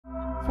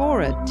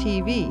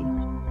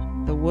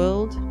FORA.tv. The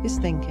world is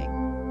thinking.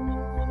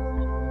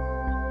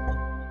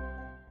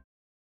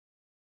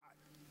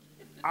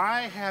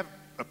 I have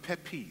a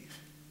pet peeve,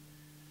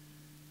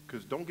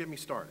 because don't get me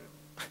started,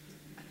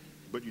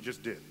 but you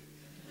just did.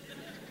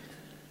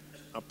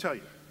 I'll tell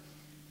you,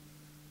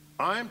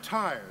 I'm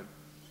tired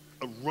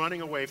of running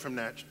away from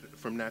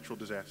natural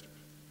disasters,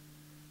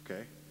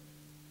 okay?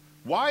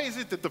 Why is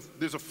it that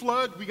there's a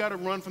flood, we gotta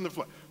run from the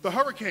flood? The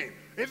hurricane,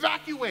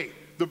 evacuate.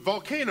 The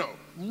volcano,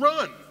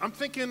 run. I'm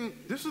thinking,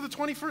 this is the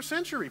 21st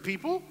century,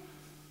 people.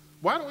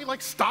 Why don't we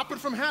stop it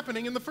from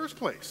happening in the first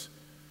place?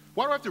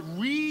 Why do I have to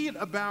read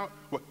about,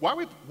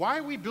 why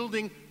are we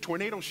building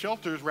tornado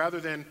shelters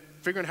rather than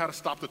figuring out how to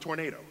stop the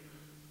tornado?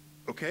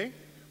 Okay?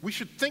 We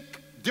should think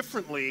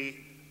differently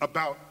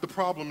about the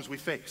problems we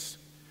face.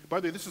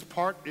 By the way, this is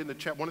part in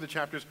one of the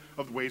chapters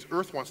of the ways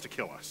Earth wants to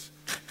kill us,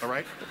 all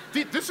right?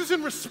 This is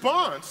in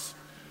response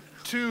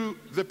to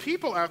the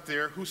people out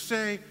there who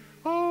say,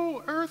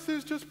 oh, Earth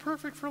is just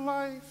perfect for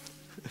life.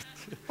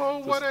 Oh,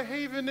 what a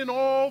haven in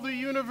all the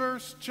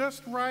universe,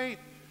 just right.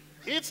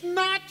 It's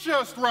not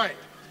just right.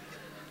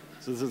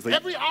 So this is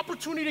every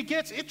opportunity it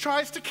gets, it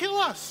tries to kill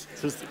us.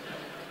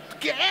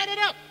 Add it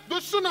up. The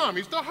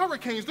tsunamis, the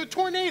hurricanes, the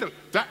tornadoes,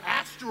 the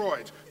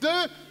asteroids,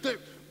 the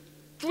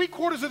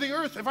 3/4 of the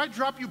Earth. If I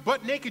drop you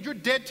butt naked, you're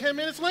dead 10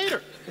 minutes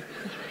later.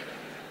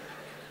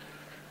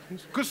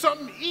 Because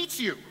something eats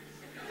you,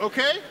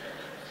 okay?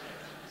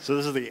 So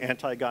this is the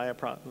anti-Gaia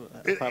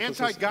hypothesis?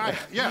 Anti-Gaia,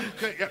 yeah.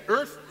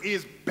 Earth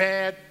is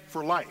bad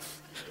for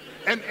life.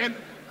 And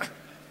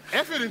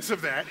evidence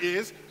of that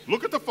is,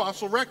 look at the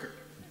fossil record.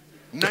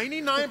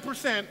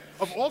 99%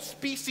 of all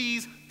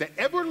species that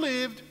ever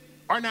lived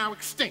are now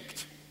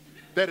extinct.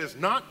 That is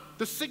not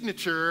the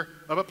signature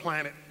of a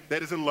planet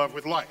that is in love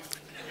with life.